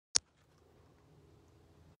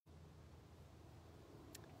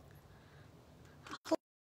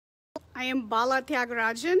I am Bala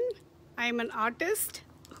Thiagarajan. I am an artist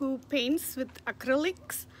who paints with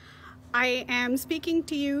acrylics. I am speaking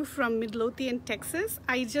to you from Midlothian, Texas.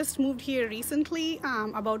 I just moved here recently,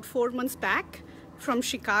 about 4 months back from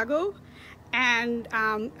Chicago. And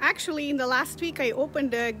actually in the last week I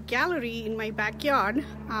opened a gallery in my backyard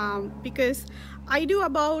because I do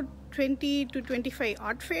about 20 to 25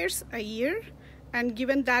 art fairs a year. And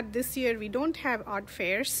given that this year we don't have art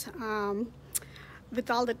fairs, with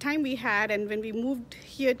all the time we had, and when we moved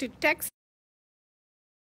here to Texas,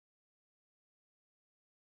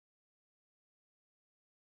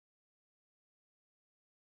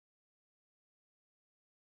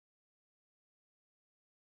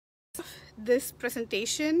 this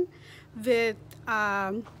presentation with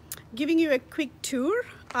giving you a quick tour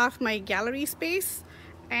of my gallery space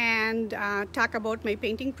and talk about my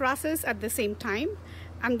painting process at the same time,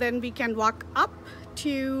 and then we can walk up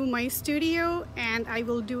to my studio and I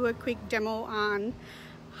will do a quick demo on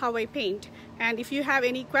how I paint. And if you have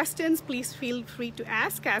any questions, please feel free to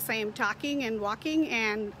ask as I am talking and walking,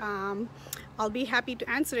 and I'll be happy to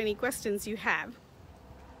answer any questions you have.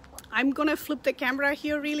 I'm gonna flip the camera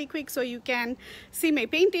here really quick so you can see my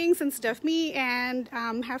paintings instead of me and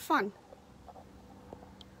have fun.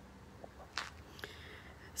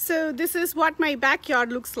 So this is what my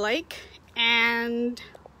backyard looks like, and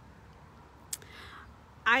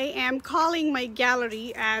I am calling my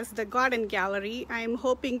gallery as the garden gallery. I'm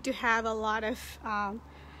hoping to have a lot of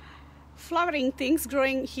flowering things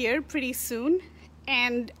growing here pretty soon.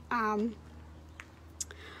 And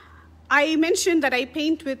I mentioned that I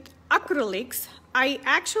paint with acrylics. I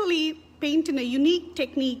actually paint in a unique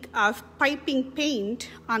technique of piping paint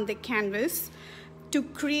on the canvas to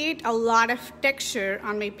create a lot of texture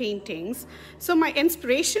on my paintings. So my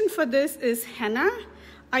inspiration for this is henna.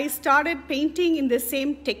 I started painting in the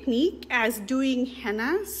same technique as doing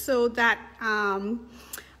henna so that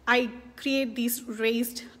I create these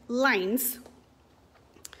raised lines.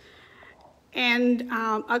 And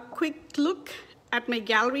a quick look at my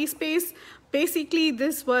gallery space. Basically,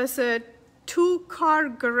 this was a 2-car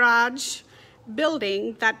garage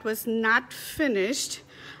building that was not finished.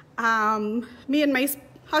 Me and my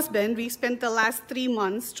husband, we spent the last 3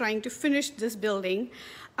 months trying to finish this building,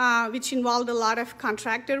 which involved a lot of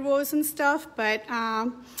contractor woes and stuff, but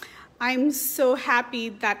I'm so happy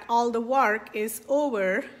that all the work is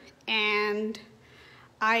over and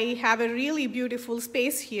I have a really beautiful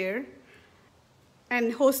space here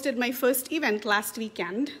and hosted my first event last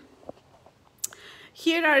weekend.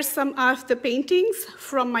 Here are some of the paintings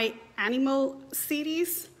from my animal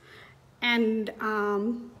series, and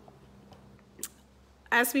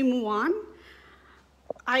as we move on,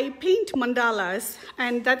 I paint mandalas,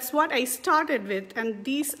 and that's what I started with, and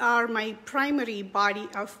these are my primary body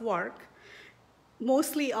of work,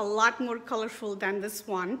 mostly a lot more colorful than this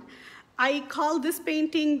one. I call this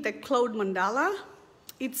painting the cloud mandala.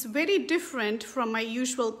 It's very different from my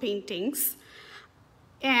usual paintings.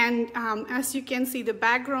 And as you can see, the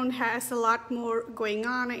background has a lot more going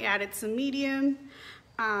on. I added some medium.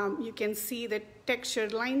 You can see the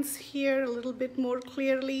textured lines here a little bit more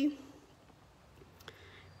clearly.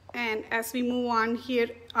 And as we move on, here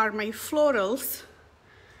are my florals.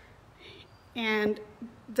 And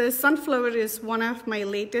the sunflower is one of my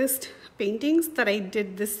latest paintings that I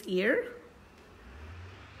did this year.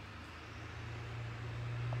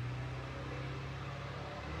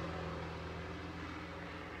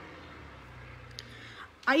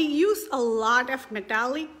 I use a lot of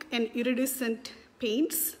metallic and iridescent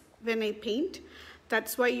paints when I paint.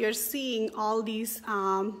 That's why you're seeing all these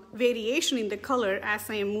variation in the color as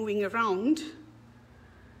I am moving around.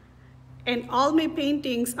 And all my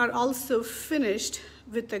paintings are also finished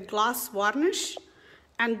with a gloss varnish,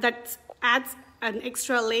 and that adds an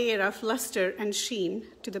extra layer of luster and sheen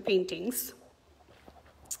to the paintings.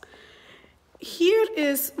 Here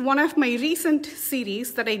is one of my recent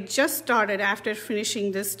series that I just started after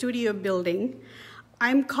finishing the studio building.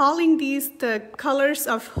 I'm calling these the Colors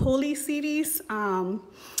of Holy series,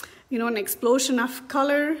 you know, an explosion of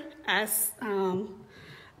color as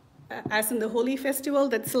in the Holi festival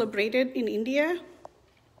that's celebrated in India.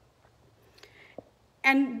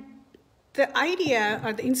 And the idea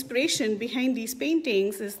or the inspiration behind these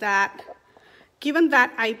paintings is that, given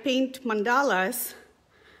that I paint mandalas,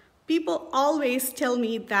 people always tell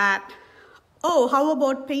me that, oh, how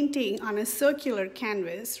about painting on a circular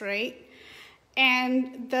canvas, right?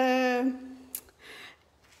 And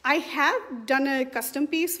I have done a custom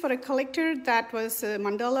piece for a collector that was a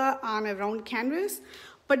mandala on a round canvas,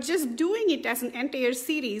 but just doing it as an entire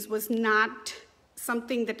series was not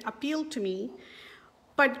something that appealed to me.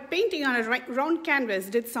 But painting on a round canvas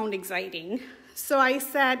did sound exciting. So I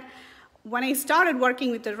said, when I started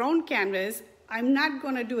working with the round canvas, I'm not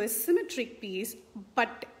going to do a symmetric piece,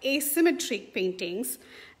 but asymmetric paintings.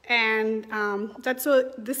 And that's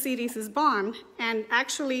what this series is born. And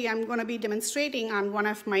actually, I'm going to be demonstrating on one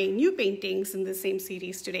of my new paintings in the same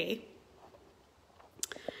series today.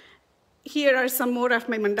 Here are some more of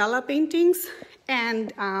my mandala paintings.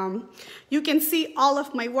 And you can see all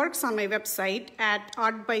of my works on my website at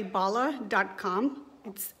artbybala.com.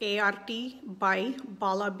 It's A-R-T by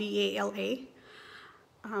Bala, B-A-L-A.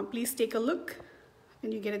 Please take a look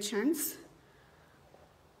when you get a chance.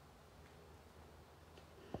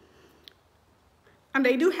 And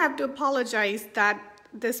I do have to apologize that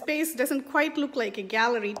the space doesn't quite look like a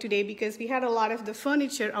gallery today because we had a lot of the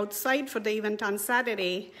furniture outside for the event on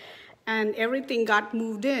Saturday, and everything got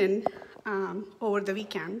moved in over the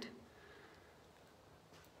weekend.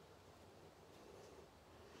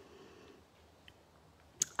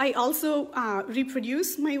 I also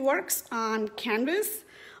reproduce my works on canvas,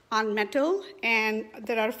 on metal, and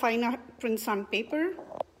there are fine art prints on paper.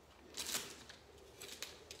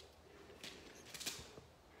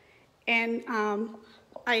 And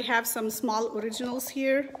I have some small originals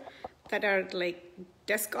here that are like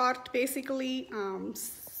desk art, basically,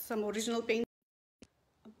 some original paint.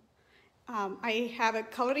 I have a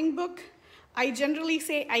coloring book. I generally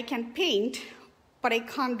say I can paint, but I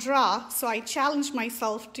can't draw, so I challenged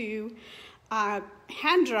myself to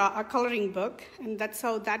hand draw a coloring book, and that's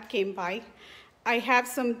how that came by. I have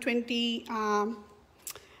some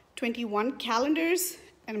 2021 calendars,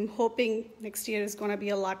 and I'm hoping next year is going to be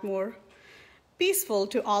a lot more peaceful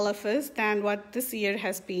to all of us than what this year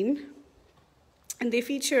has been. And they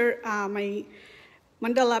feature my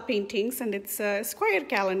mandala paintings, and it's a square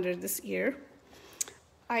calendar this year.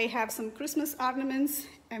 I have some Christmas ornaments.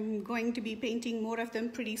 I'm going to be painting more of them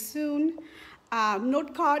pretty soon.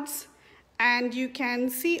 Note cards, and you can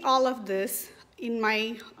see all of this on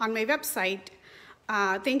my website.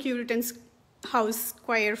 Thank you, Rittenhouse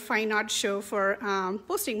Square Fine Art Show, for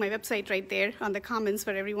posting my website right there on the comments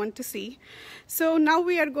for everyone to see. So now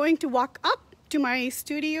we are going to walk up to my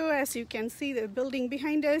studio. As you can see, the building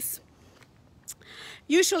behind us.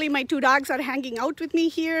 Usually my two dogs are hanging out with me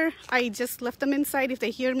here. I just left them inside. If they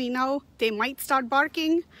hear me now, they might start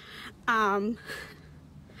barking.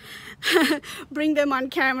 Bring them on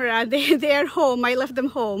camera. They're home. I left them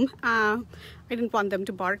home. I didn't want them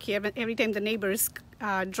to bark here, but every time the neighbors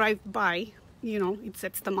drive by, you know, it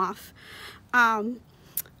sets them off.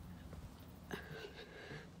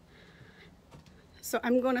 So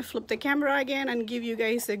I'm going to flip the camera again and give you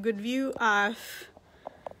guys a good view of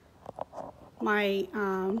my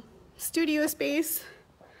studio space.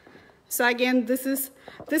 So again, this is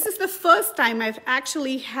the first time I've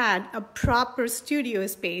actually had a proper studio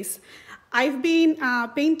space. I've been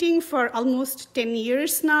painting for almost 10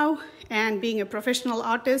 years now, and being a professional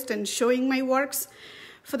artist and showing my works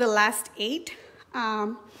for the last 8.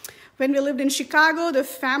 When we lived in Chicago, the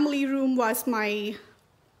family room was my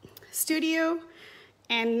studio.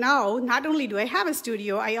 And now, not only do I have a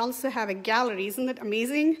studio, I also have a gallery. Isn't that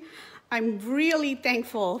amazing? I'm really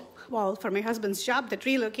thankful, well, for my husband's job that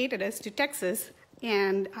relocated us to Texas,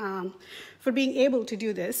 and for being able to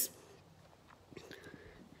do this.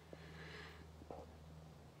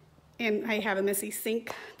 And I have a messy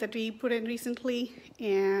sink that we put in recently,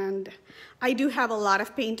 and I do have a lot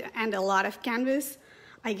of paint and a lot of canvas.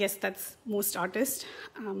 I guess that's most artists.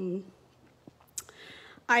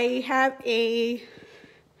 I have a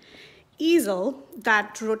easel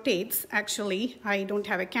that rotates, actually. I don't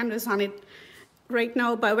have a canvas on it right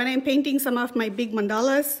now, but when I'm painting some of my big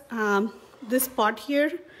mandalas, this part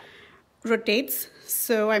here rotates,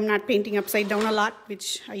 so I'm not painting upside down a lot,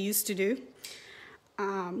 which I used to do.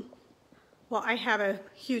 Well, I have a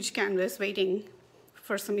huge canvas waiting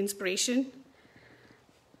for some inspiration.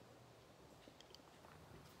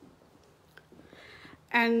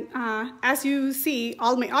 And as you see,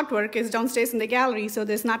 all my artwork is downstairs in the gallery, so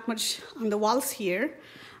there's not much on the walls here.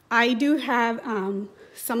 I do have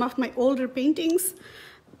some of my older paintings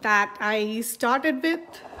that I started with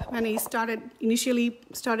when I initially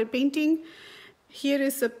started painting. Here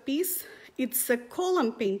is a piece. It's a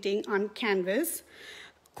column painting on canvas.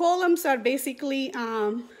 Columns are basically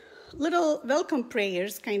little welcome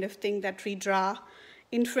prayers kind of thing that we draw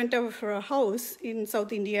in front of a house in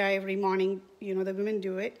South India every morning. You know, the women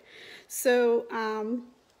do it. So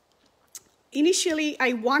initially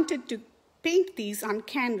I wanted to paint these on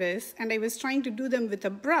canvas, and I was trying to do them with a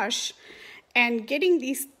brush, and getting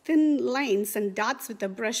these thin lines and dots with a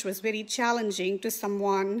brush was very challenging to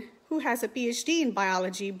someone who has a PhD in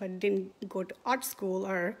biology but didn't go to art school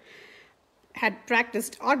or had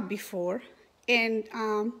practiced art before. And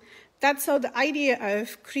that's how the idea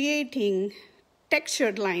of creating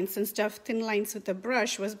textured lines and stuff, thin lines with a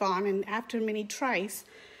brush, was born. And after many tries,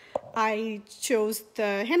 I chose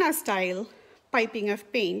the henna style piping of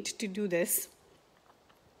paint to do this.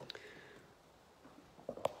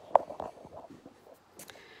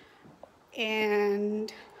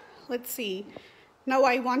 And let's see, now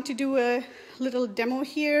I want to do a little demo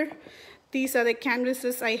here. These are the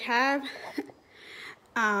canvases I have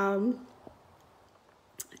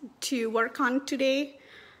to work on today.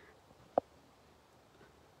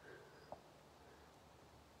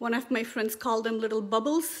 One of my friends called them little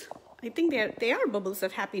bubbles. I think they are bubbles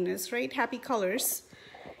of happiness, right? Happy colors.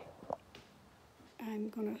 I'm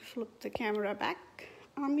gonna flip the camera back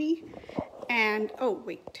on me. And, oh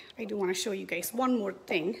wait, I do wanna show you guys one more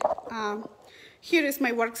thing. Here is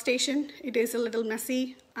my workstation. It is a little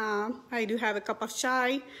messy. I do have a cup of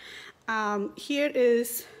chai. Here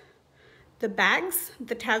is the bags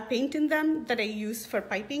that have paint in them that I use for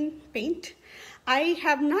piping paint. I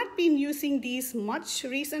have not been using these much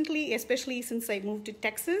recently, especially since I moved to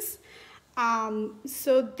Texas.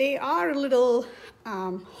 So they are a little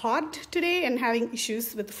hot today and having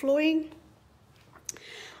issues with flowing.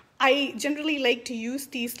 I generally like to use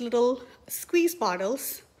these little squeeze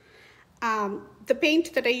bottles. The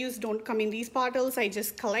paint that I use don't come in these bottles. I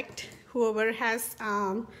just collect whoever has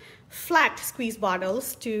flat squeeze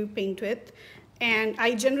bottles to paint with. And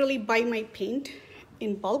I generally buy my paint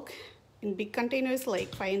in bulk, in big containers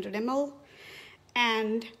like 500 ml.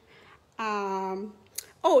 And,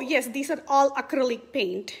 oh yes, these are all acrylic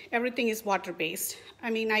paint. Everything is water-based. I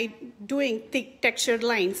mean, doing thick textured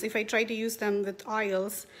lines, if I try to use them with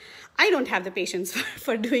oils, I don't have the patience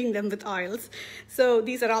for doing them with oils. So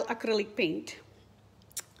these are all acrylic paint.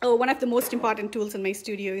 Oh, one of the most important tools in my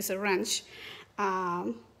studio is a wrench.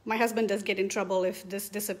 My husband does get in trouble if this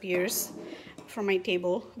disappears from my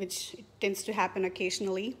table, which tends to happen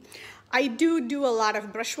occasionally. I do a lot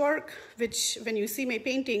of brushwork, which when you see my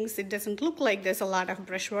paintings, it doesn't look like there's a lot of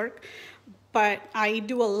brushwork, but I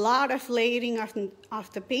do a lot of layering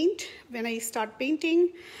of the paint when I start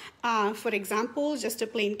painting. For example, just a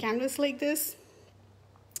plain canvas like this,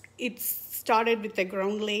 it started with the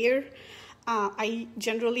ground layer. I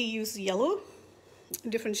generally use yellow,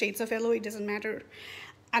 different shades of yellow, it doesn't matter.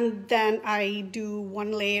 And then I do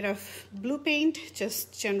one layer of blue paint,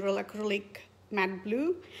 just general acrylic matte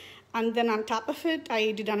blue. And then on top of it,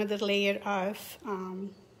 I did another layer of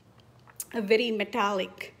a very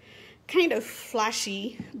metallic, kind of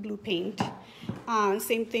flashy blue paint.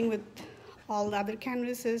 Same thing with all the other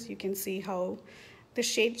canvases. You can see how the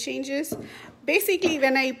shade changes. Basically,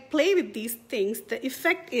 when I play with these things, the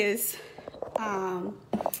effect is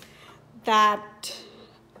that,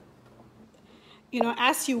 you know,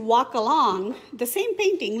 as you walk along, the same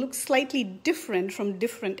painting looks slightly different from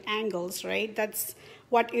different angles, right? That's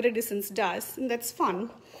what iridescence does, and that's fun.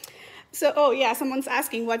 So, oh yeah, someone's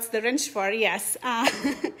asking what's the wrench for? Yes,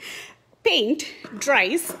 paint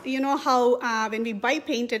dries. You know how when we buy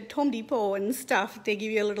paint at Home Depot and stuff, they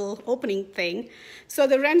give you a little opening thing. So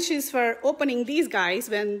the wrench is for opening these guys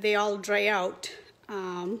when they all dry out.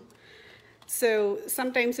 So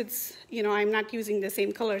sometimes it's, you know, I'm not using the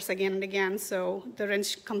same colors again and again, so the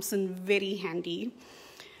wrench comes in very handy.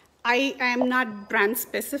 I am not brand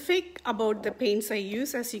specific about the paints I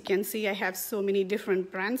use. As you can see, I have so many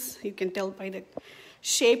different brands. You can tell by the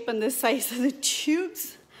shape and the size of the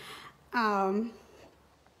tubes. I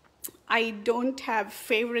don't have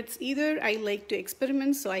favorites either. I like to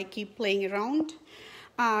experiment, so I keep playing around.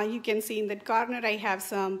 You can see in that corner, I have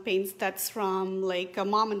some paints that's from like a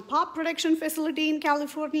mom and pop production facility in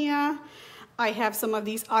California. I have some of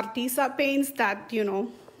these Artisa paints that, you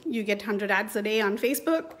know, you get 100 ads a day on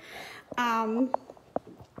Facebook.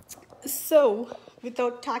 So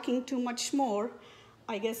without talking too much more,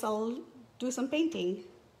 I guess I'll do some painting.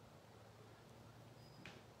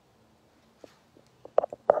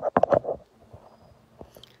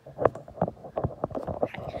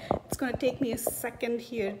 It's going to take me a second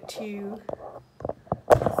here to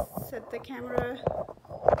set the camera.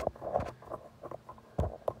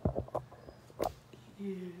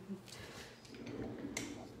 And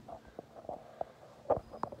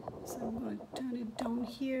so I'm going to turn it down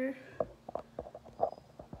here.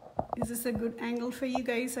 Is this a good angle for you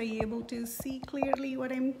guys? Are you able to see clearly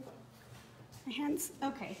what my hands?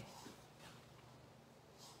 Okay.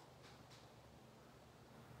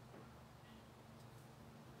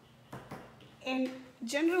 And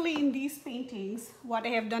generally in these paintings, what I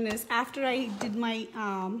have done is after I did my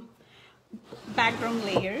background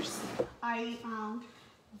layers.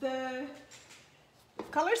 The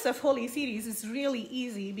Colors of Holy series is really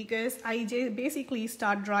easy because I basically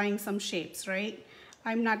start drawing some shapes, right?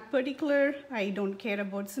 I'm not particular. I don't care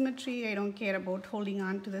about symmetry. I don't care about holding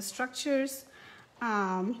on to the structures.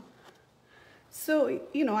 So,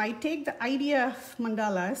 you know, I take the idea of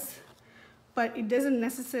mandalas, but it doesn't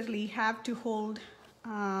necessarily have to hold,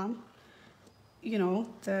 you know,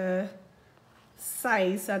 the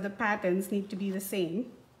size or the patterns need to be the same.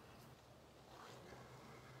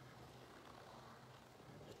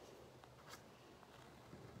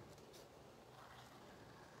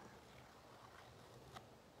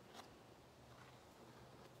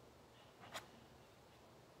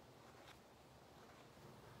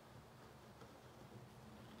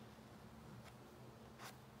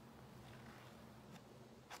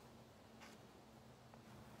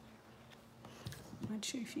 Not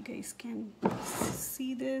sure if you guys can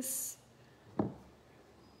see this.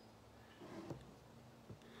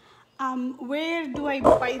 Where do I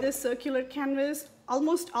buy the circular canvas?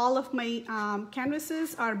 Almost all of my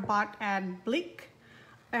canvases are bought at Blick,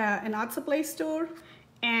 an art supply store.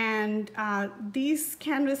 And these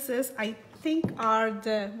canvases, I think are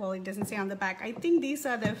the, well, it doesn't say on the back. I think these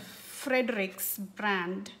are the Frederick's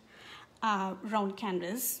brand round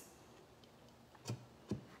canvas.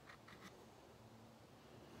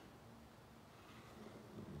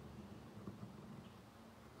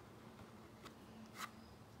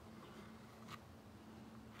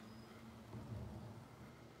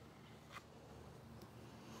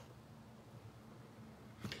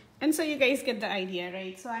 And so you guys get the idea,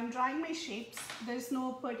 right? So I'm drawing my shapes. There's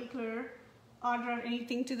no particular order or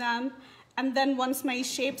anything to them. And then once my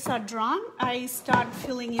shapes are drawn, I start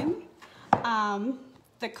filling in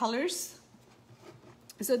the colors.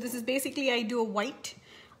 So this is basically, I do a white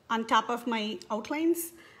on top of my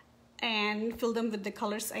outlines and fill them with the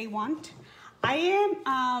colors I want.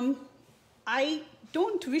 I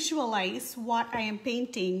don't visualize what I am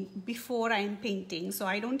painting before I am painting. So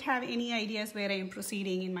I don't have any ideas where I am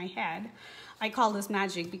proceeding in my head. I call this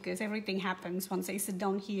magic because everything happens once I sit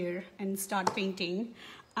down here and start painting,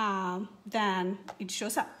 then it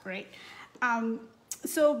shows up, right?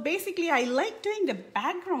 So basically I like doing the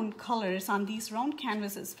background colors on these round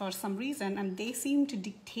canvases for some reason, and they seem to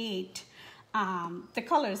dictate the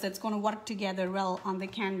colors that's going to work together well on the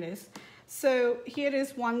canvas. So here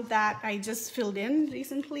is one that I just filled in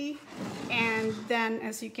recently. And then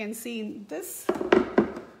as you can see in this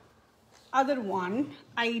other one,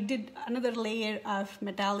 I did another layer of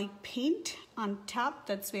metallic paint on top.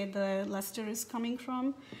 That's where the luster is coming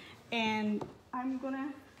from. And I'm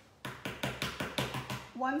gonna,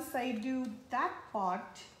 once I do that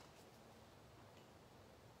part,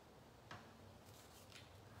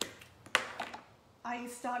 I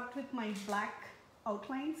start with my black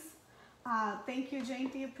outlines. Thank you,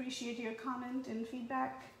 Jayanti. Appreciate your comment and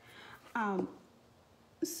feedback.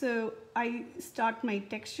 So I start my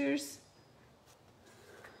textures.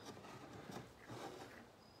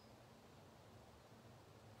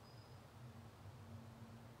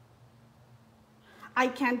 I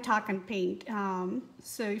can talk and paint.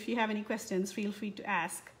 So if you have any questions, feel free to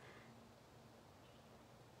ask.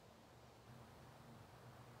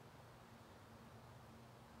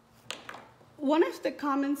 One of the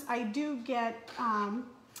comments I do get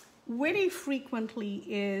very frequently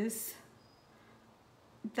is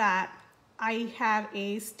that I have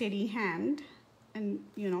a steady hand. And,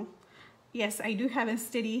 you know, yes, I do have a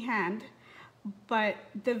steady hand, but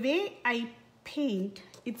the way I paint,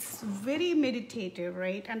 it's very meditative,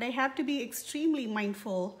 right? And I have to be extremely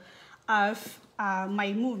mindful of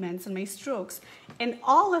my movements and my strokes. And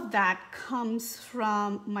all of that comes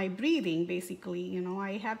from my breathing, basically. You know,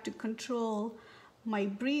 I have to control my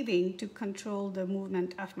breathing to control the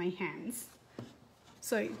movement of my hands.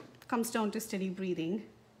 So it comes down to steady breathing.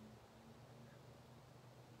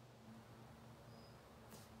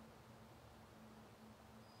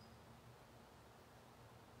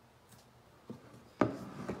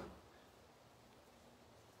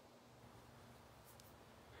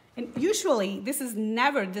 And usually, this is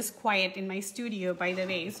never this quiet in my studio, by the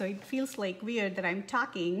way, so it feels like weird that I'm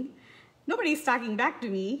talking. Nobody's talking back to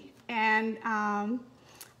me, and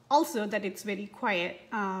also that it's very quiet.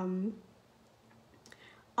 A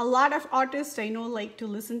lot of artists I know like to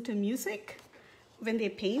listen to music when they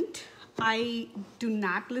paint. I do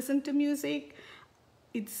not listen to music.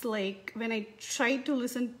 It's like when I try to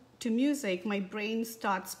listen to music, my brain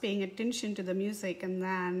starts paying attention to the music, and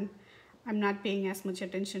then I'm not paying as much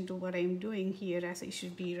attention to what I'm doing here as I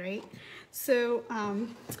should be, right? So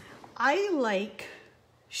I like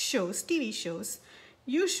shows, TV shows,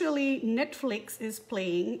 Usually Netflix is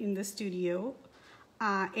playing in the studio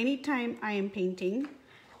anytime I am painting.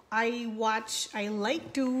 I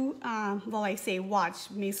like to, well, I say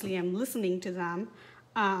watch, mostly I'm listening to them,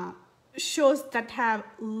 shows that have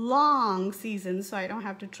long seasons, so I don't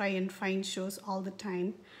have to try and find shows all the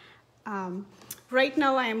time. Right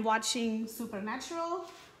now I am watching Supernatural.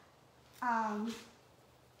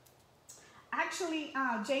 Actually,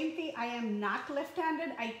 Jayanti, I am not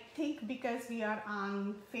left-handed. I think because we are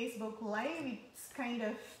on Facebook Live, it's kind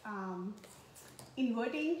of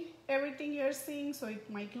inverting everything you're seeing, so it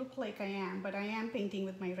might look like I am, but I am painting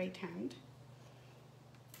with my right hand.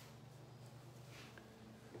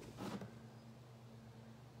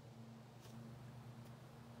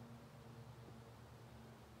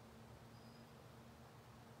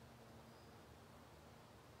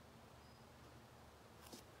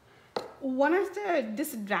 One of the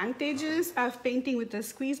disadvantages of painting with a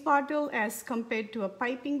squeeze bottle as compared to a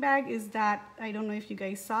piping bag is that, I don't know if you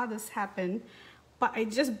guys saw this happen, but I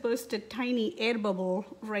just burst a tiny air bubble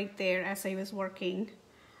right there as I was working.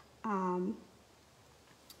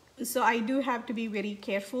 So I do have to be very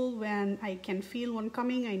careful when I can feel one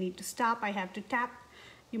coming. I need to stop, I have to tap.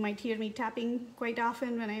 You might hear me tapping quite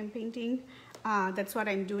often when I am painting. That's what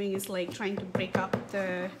I'm doing, is like trying to break up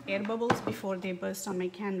the air bubbles before they burst on my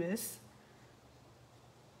canvas.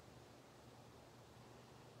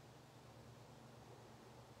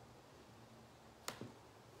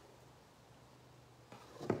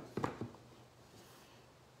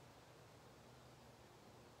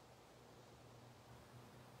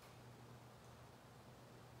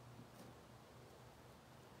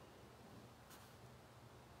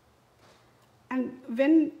 And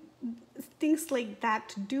when things like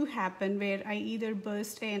that do happen, where I either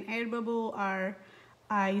burst an air bubble or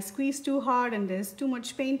I squeeze too hard and there's too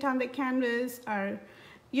much paint on the canvas, or,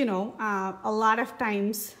 you know, a lot of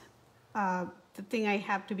times the thing I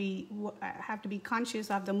have to be conscious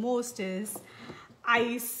of the most is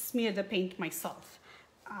I smear the paint myself.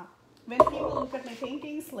 When people look at my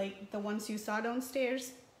paintings, like the ones you saw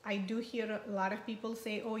downstairs, I do hear a lot of people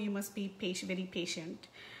say, oh, you must be very patient.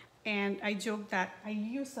 And I joke that I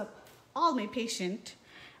use up all my patience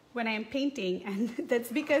when I am painting, and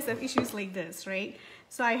that's because of issues like this, right?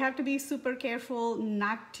 So I have to be super careful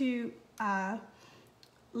not to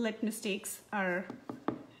let mistakes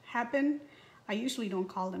happen. I usually don't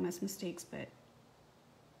call them as mistakes, but...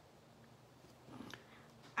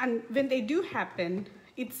 And when they do happen,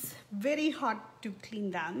 it's very hard to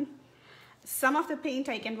clean them. Some of the paint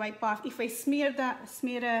I can wipe off. If I smear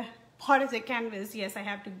a part of the canvas, yes, I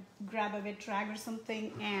have to grab a wet rag or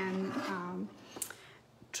something and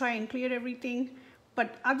try and clear everything.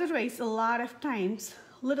 But otherwise, a lot of times,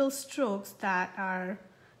 little strokes that are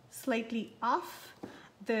slightly off,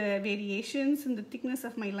 the variations in the thickness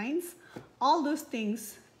of my lines, all those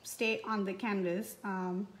things stay on the canvas.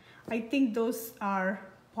 I think those are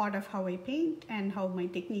part of how I paint and how my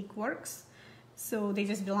technique works. So they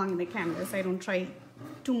just belong in the canvas. I don't try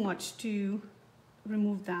too much to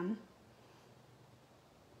remove them.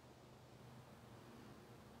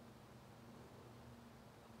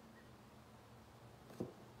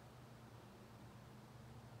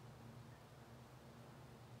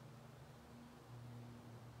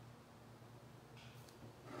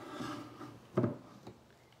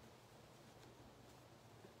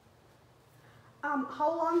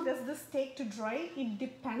 How long does this take to dry? It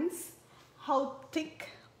depends how thick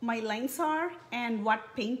my lines are and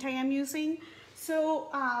what paint I am using. So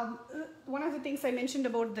one of the things I mentioned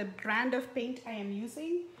about the brand of paint I am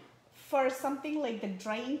using, for something like the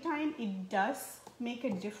drying time, it does make a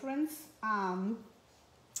difference.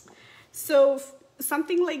 So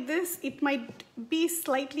something like this, it might be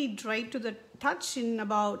slightly dry to the touch in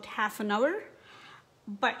about half an hour.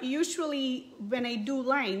 But usually when I do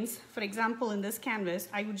lines, for example, in this canvas,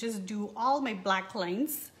 I would just do all my black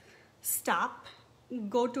lines, stop,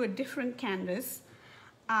 go to a different canvas,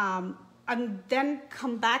 and then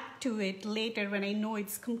come back to it later when I know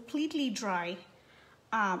it's completely dry,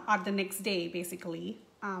 or the next day, basically.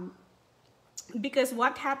 Because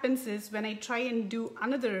what happens is when I try and do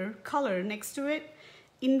another color next to it,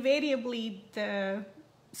 invariably the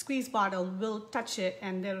squeeze bottle will touch it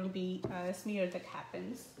and there will be a smear that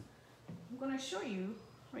happens. I'm going to show you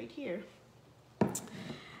right here.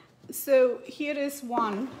 So here is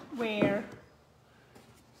one where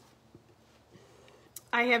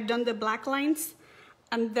I have done the black lines,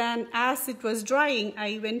 and then as it was drying,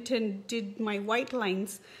 I went and did my white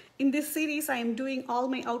lines. In this series, I am doing all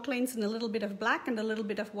my outlines in a little bit of black and a little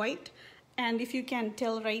bit of white. And if you can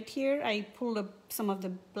tell right here, I pulled up some of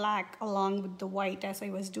the black along with the white as I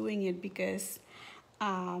was doing it, because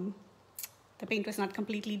the paint was not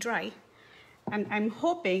completely dry. And I'm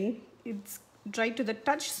hoping it's dry to the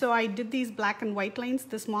touch. So I did these black and white lines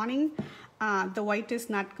this morning. The white is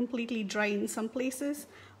not completely dry in some places,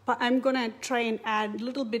 but I'm gonna try and add a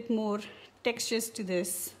little bit more textures to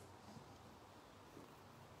this.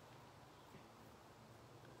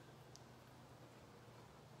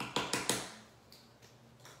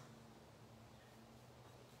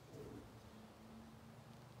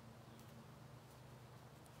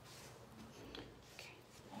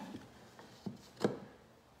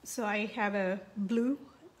 So I have a blue,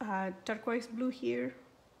 turquoise blue here.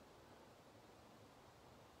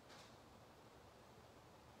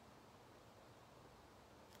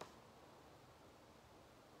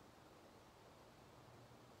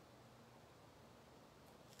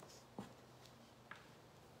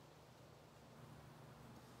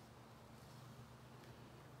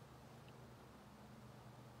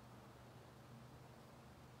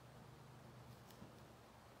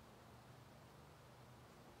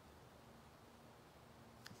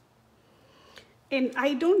 And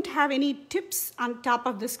I don't have any tips on top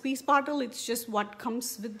of the squeeze bottle. It's just what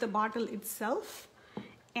comes with the bottle itself.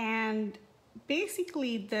 And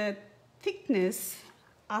basically the thickness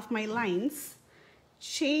of my lines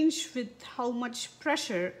change with how much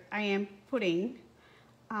pressure I am putting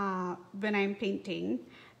when I'm painting.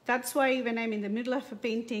 That's why when I'm in the middle of a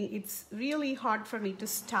painting, it's really hard for me to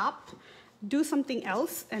stop, do something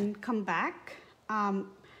else, and come back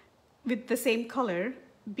with the same color,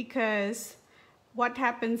 because what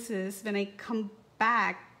happens is when I come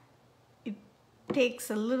back, it takes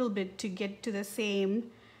a little bit to get to the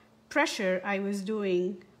same pressure I was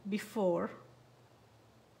doing before.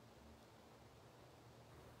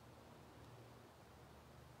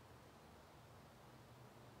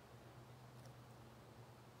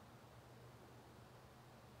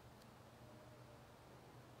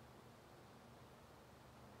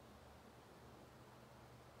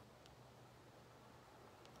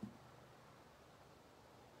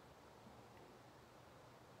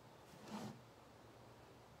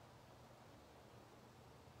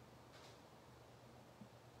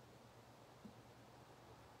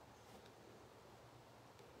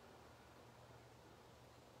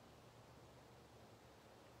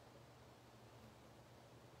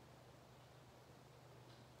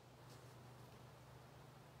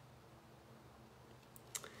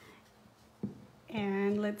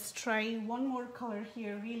 And let's try one more color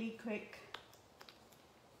here really quick.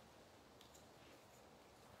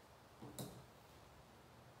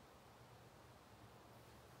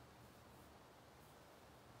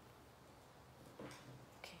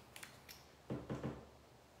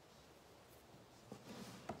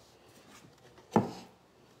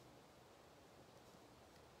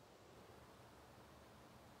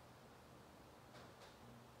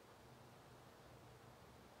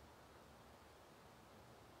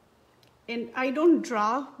 And I don't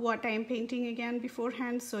draw what I'm painting again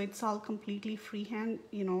beforehand, so it's all completely freehand,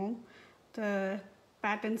 you know. The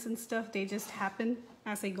patterns and stuff, they just happen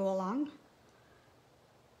as I go along.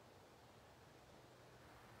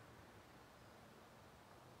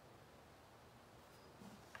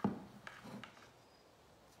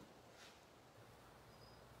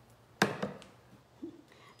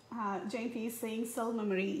 Jayanti is saying cell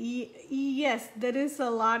memory. Yes, there is a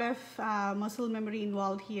lot of muscle memory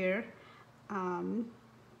involved here.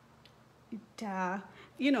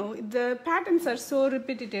 You know, the patterns are so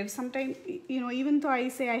repetitive. Sometimes, you know, even though I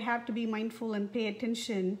say I have to be mindful and pay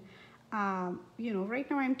attention, you know, right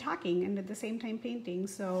now I'm talking and at the same time painting,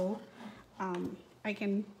 so I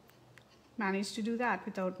can manage to do that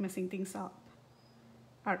without messing things up,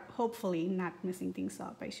 or hopefully not messing things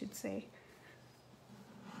up, I should say.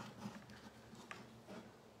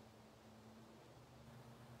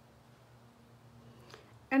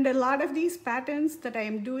 And a lot of these patterns that I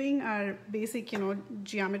am doing are basic, you know,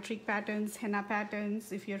 geometric patterns, henna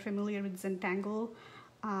patterns. If you're familiar with Zentangle,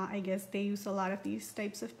 I guess they use a lot of these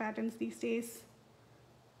types of patterns these days.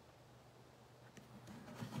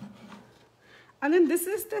 And then this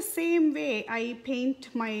is the same way I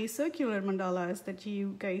paint my circular mandalas that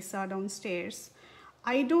you guys saw downstairs.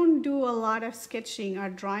 I don't do a lot of sketching or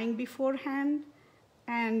drawing beforehand.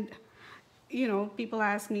 And, you know, people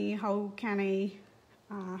ask me, how can I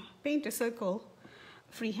paint a circle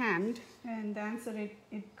freehand? And the answer,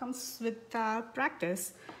 it comes with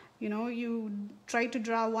practice. You know, you try to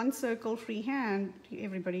draw one circle freehand,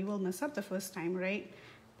 everybody will mess up the first time, right?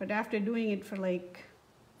 But after doing it for like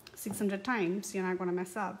 600 times, you're not going to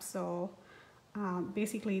mess up. So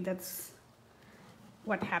basically that's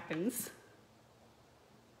what happens.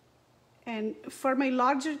 And for my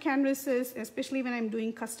larger canvases, especially when I'm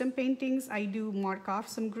doing custom paintings, I do mark off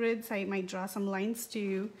some grids. I might draw some lines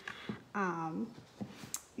to,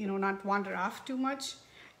 not wander off too much.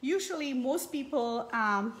 Usually, most people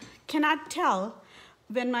cannot tell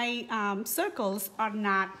when my circles are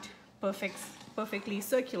not perfectly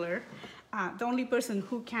circular. The only person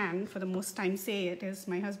who can, for the most time, say it is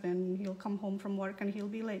my husband. He'll come home from work and he'll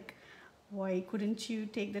be like, why couldn't you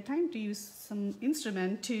take the time to use some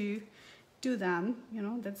instrument to do them?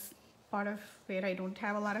 That's part of where I don't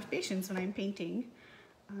have a lot of patience when I'm painting.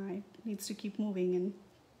 It needs to keep moving. And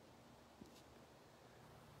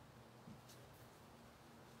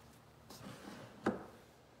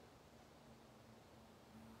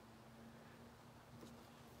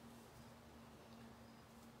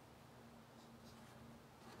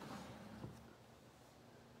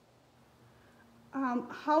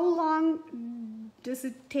how long does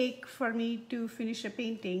it take for me to finish a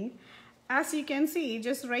painting? As you can see,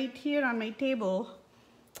 just right here on my table,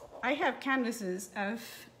 I have canvases of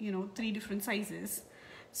 3 different sizes.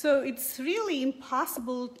 So it's really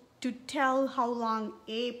impossible to tell how long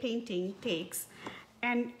a painting takes.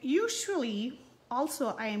 And usually,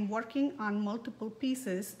 also, I am working on multiple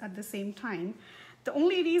pieces at the same time. The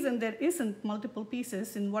only reason there isn't multiple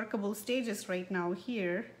pieces in workable stages right now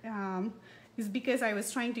here is because I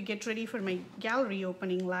was trying to get ready for my gallery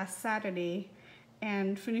opening last Saturday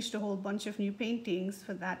and finished a whole bunch of new paintings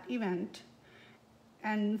for that event.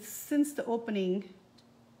 And since the opening,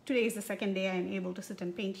 today is the second day I'm able to sit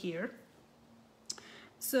and paint here.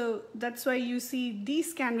 So that's why you see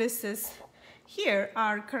these canvases here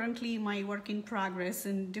are currently my work in progress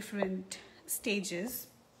in different stages.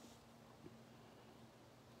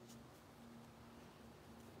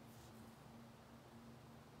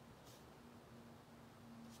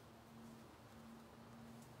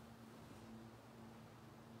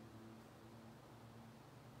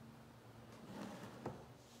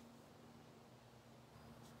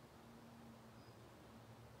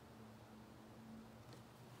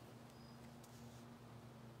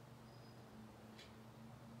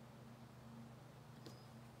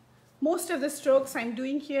 Most of the strokes I'm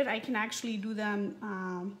doing here, I can actually do them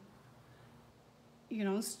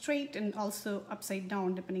straight and also upside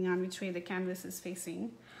down, depending on which way the canvas is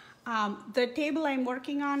facing. The table I'm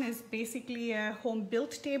working on is basically a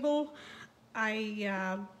home-built table.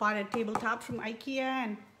 I bought a tabletop from IKEA,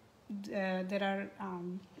 and there are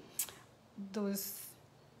those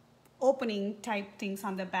opening type things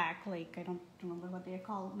on the back, like I don't remember what they're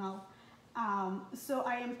called now. So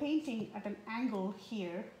I am painting at an angle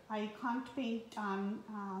here. I can't paint on,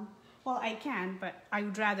 well, I can, but I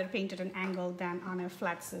would rather paint at an angle than on a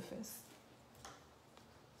flat surface.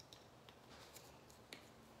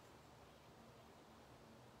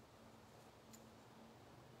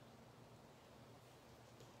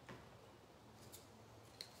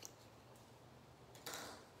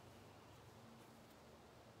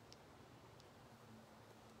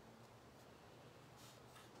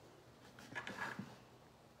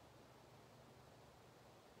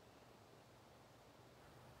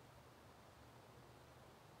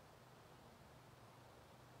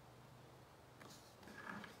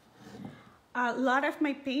 A lot of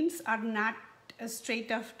my paints are not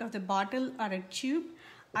straight out of the bottle or a tube.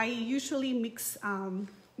 I usually mix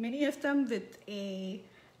many of them with a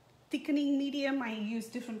thickening medium. I use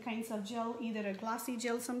different kinds of gel, either a glossy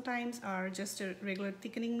gel sometimes or just a regular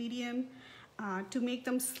thickening medium to make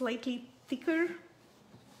them slightly thicker.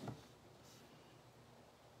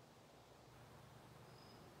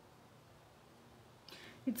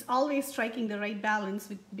 It's always striking the right balance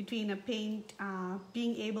between a paint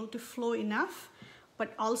being able to flow enough,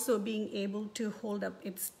 but also being able to hold up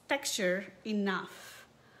its texture enough.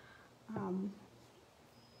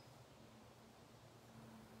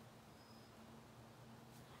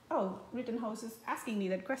 Oh, Rittenhouse is asking me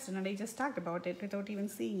that question, and I just talked about it without even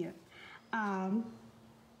seeing it.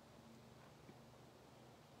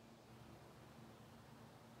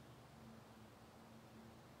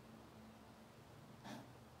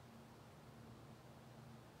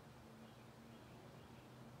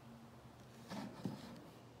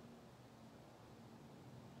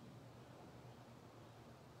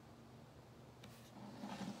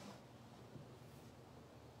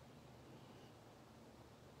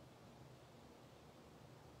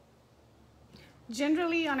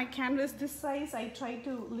 Generally, on a canvas this size, I try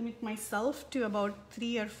to limit myself to about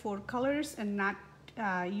 3 or 4 colors and not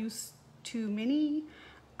use too many.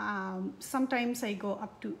 Sometimes I go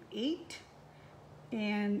up to 8.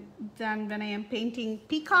 And then when I am painting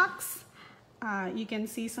peacocks, you can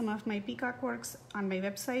see some of my peacock works on my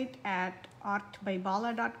website at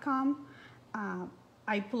artbybala.com.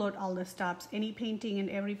 I pull out all the stops. Any painting and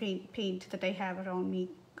every paint that I have around me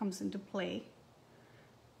comes into play.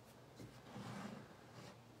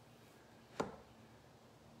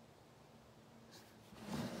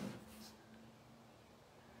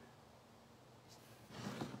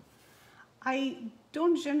 I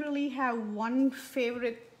don't generally have one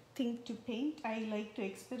favorite thing to paint. I like to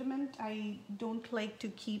experiment. I don't like to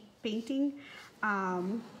keep painting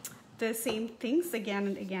the same things again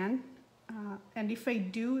and again. And if I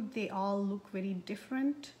do, they all look very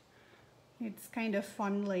different. It's kind of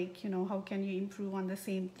fun, like, you know, how can you improve on the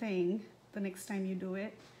same thing the next time you do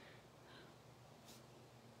it?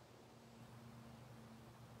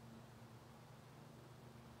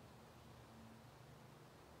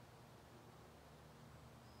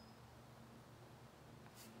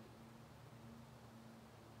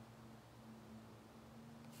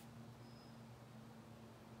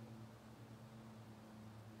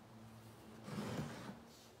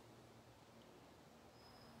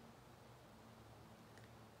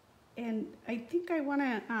 And I think I want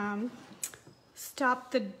to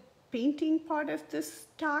stop the painting part of this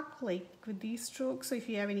talk, like with these strokes. So if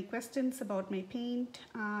you have any questions about my paint,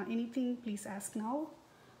 anything, please ask now.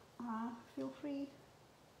 Feel free.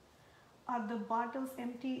 Are the bottles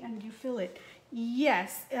empty and you fill it?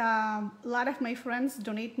 Yes, a lot of my friends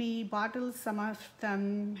donate me bottles. Some of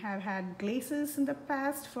them have had glazes in the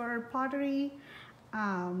past for pottery.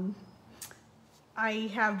 I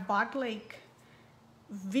have bought like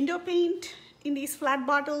window paint in these flat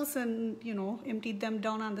bottles and, you know, emptied them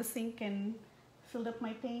down on the sink and filled up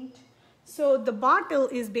my paint. So the bottle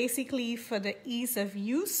is basically for the ease of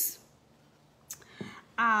use.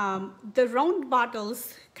 The round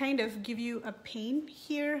bottles kind of give you a pain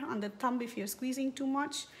here on the thumb if you're squeezing too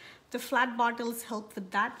much. The flat bottles help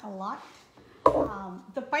with that a lot.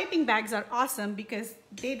 The piping bags are awesome because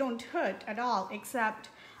they don't hurt at all, except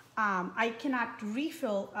I cannot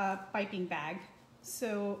refill a piping bag.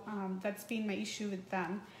 So that's been my issue with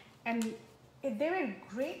them. And they were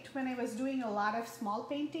great when I was doing a lot of small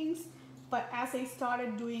paintings, but as I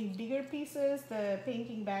started doing bigger pieces, the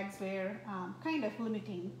painting bags were kind of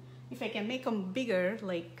limiting. If I can make them bigger,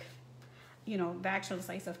 like, you know, the actual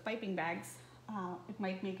size of piping bags, it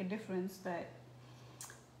might make a difference. But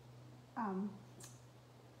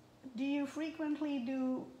do you frequently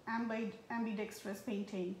do ambidextrous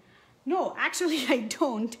painting? No, actually I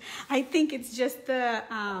don't. I think it's just the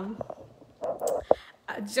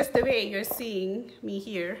way you're seeing me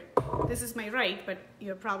here. This is my right, but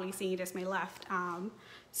you're probably seeing it as my left.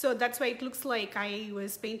 So that's why it looks like I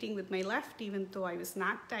was painting with my left, even though I was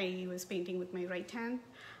not. I was painting with my right hand.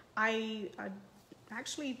 I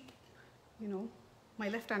actually, you know, my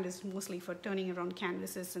left hand is mostly for turning around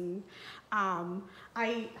canvases, and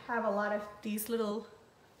I have a lot of these little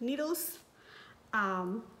needles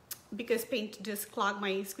because paint just clog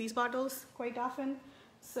my squeeze bottles quite often.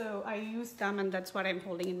 So I use them, and that's what I'm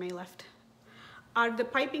holding in my left. Are the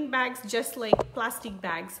piping bags just like plastic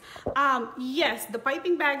bags? Yes, the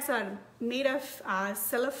piping bags are made of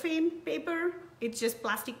cellophane paper. It's just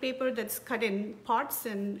plastic paper that's cut in parts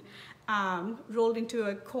and rolled into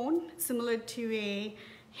a cone, similar to a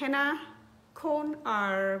henna cone,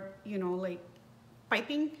 or, you know, like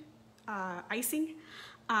piping, icing,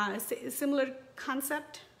 similar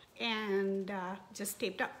concept, and just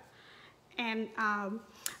taped up. And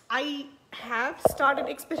I have started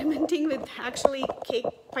experimenting with actually cake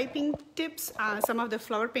piping tips. Some of the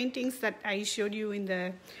flower paintings that I showed you in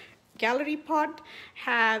the gallery pot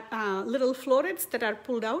have little florets that are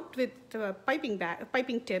pulled out with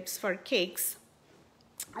piping tips for cakes.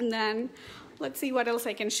 And then let's see what else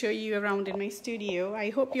I can show you around in my studio. I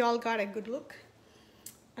hope you all got a good look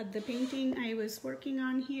at the painting I was working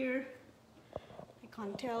on here. I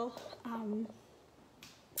can't tell.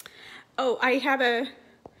 Oh, I have a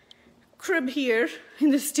crib here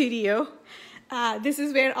in the studio. This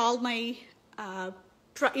is where all my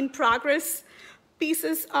in progress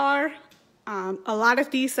pieces are. A lot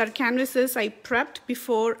of these are canvases I prepped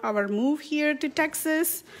before our move here to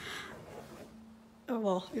Texas. Oh,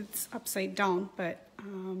 well, it's upside down, but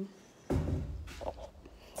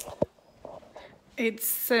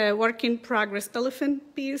it's a work in progress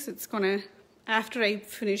elephant piece. It's gonna, after I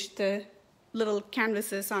finish the little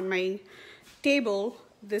canvases on my table,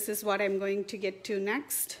 this is what I'm going to get to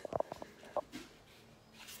next.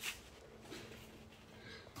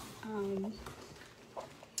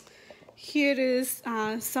 Here is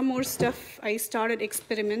some more stuff I started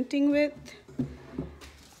experimenting with.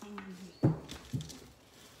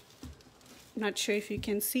 Not sure if you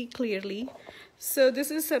can see clearly. So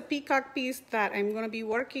this is a peacock piece that I'm going to be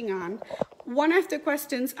working on. One of the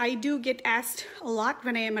questions I do get asked a lot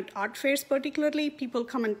when I am at art fairs particularly, people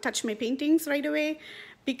come and touch my paintings right away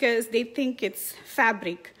because they think it's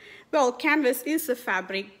fabric. Well, canvas is a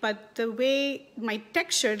fabric, but the way my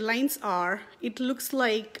textured lines are, it looks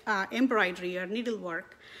like embroidery or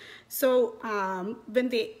needlework. So when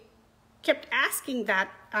they kept asking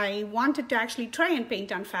that, I wanted to actually try and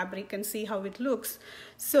paint on fabric and see how it looks.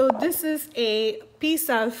 So this is a piece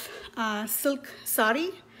of silk sari.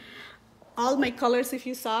 All my colors, if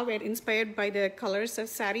you saw, were inspired by the colors of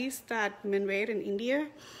saris that men wear in India.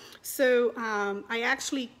 So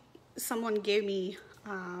someone gave me,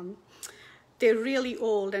 they're really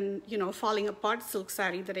old and falling apart silk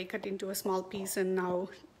sari that I cut into a small piece and now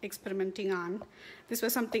experimenting on. This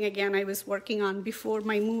was something, again, I was working on before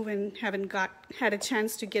my move and haven't had a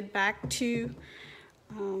chance to get back to.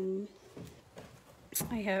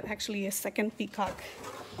 I have actually a second peacock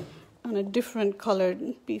on a different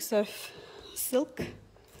colored piece of silk.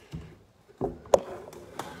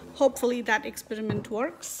 Hopefully that experiment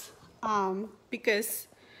works because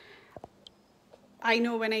I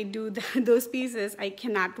know when I do those pieces, I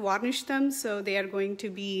cannot varnish them, so they are going to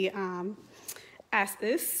be as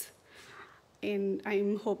is. And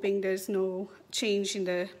I'm hoping there's no change in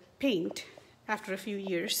the paint after a few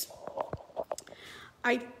years.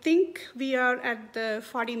 I think we are at the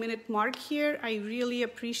 40-minute mark here. I really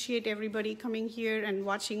appreciate everybody coming here and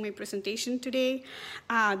watching my presentation today.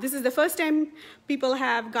 This is the first time people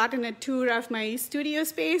have gotten a tour of my studio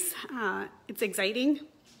space. It's exciting.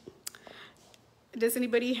 Does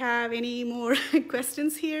anybody have any more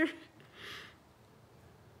questions here?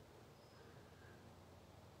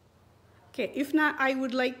 Okay, if not, I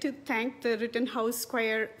would like to thank the Rittenhouse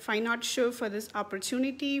Square Fine Art Show for this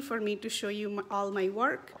opportunity for me to show you all my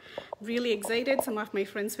work. Really excited. Some of my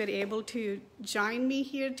friends were able to join me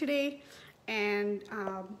here today. And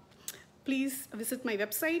please visit my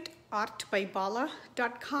website,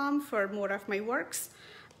 artbybala.com, for more of my works.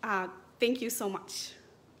 Thank you so much.